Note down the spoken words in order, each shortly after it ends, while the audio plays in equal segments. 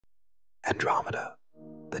Andromeda,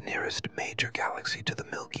 the nearest major galaxy to the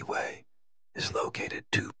Milky Way, is located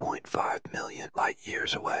 2.5 million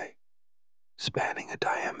light-years away. Spanning a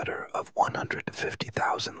diameter of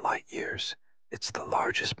 150,000 light-years, it's the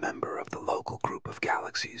largest member of the local group of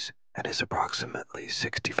galaxies and is approximately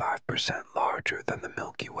 65% larger than the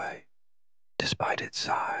Milky Way. Despite its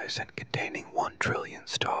size and containing 1 trillion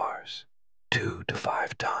stars, 2 to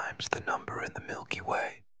 5 times the number in the Milky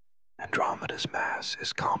Way, Andromeda's mass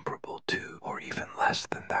is comparable to or even less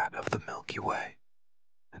than that of the Milky Way.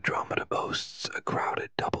 Andromeda boasts a crowded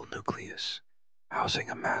double nucleus, housing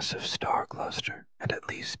a massive star cluster and at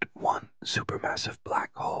least one supermassive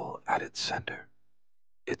black hole at its center.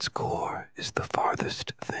 Its core is the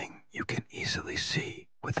farthest thing you can easily see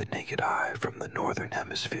with the naked eye from the northern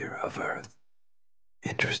hemisphere of Earth.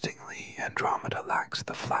 Interestingly, Andromeda lacks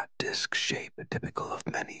the flat disk shape typical of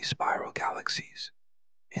many spiral galaxies.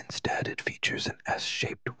 Instead, it features an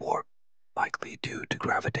S-shaped warp, likely due to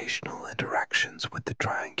gravitational interactions with the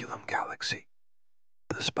Triangulum Galaxy.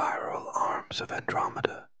 The spiral arms of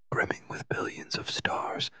Andromeda, brimming with billions of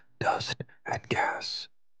stars, dust, and gas,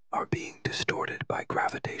 are being distorted by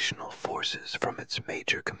gravitational forces from its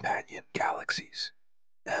major companion galaxies,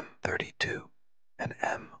 M32 and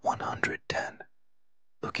M110.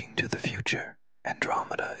 Looking to the future,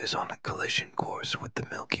 Andromeda is on a collision course with the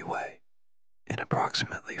Milky Way. In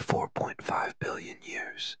approximately 4.5 billion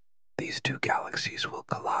years, these two galaxies will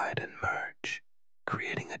collide and merge,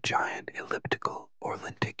 creating a giant elliptical or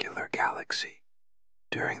lenticular galaxy.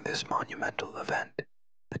 During this monumental event,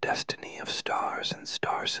 the destiny of stars and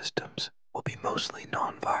star systems will be mostly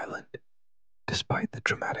nonviolent. Despite the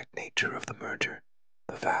dramatic nature of the merger,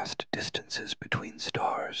 the vast distances between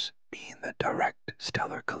stars mean that direct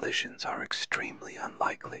stellar collisions are extremely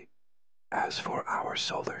unlikely. As for our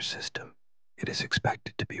solar system, it is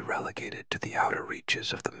expected to be relegated to the outer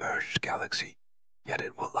reaches of the merged galaxy, yet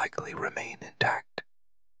it will likely remain intact.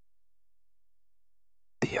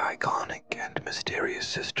 The iconic and mysterious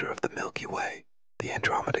sister of the Milky Way, the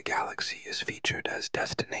Andromeda Galaxy, is featured as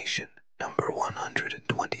destination number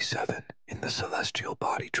 127 in the Celestial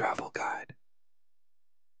Body Travel Guide.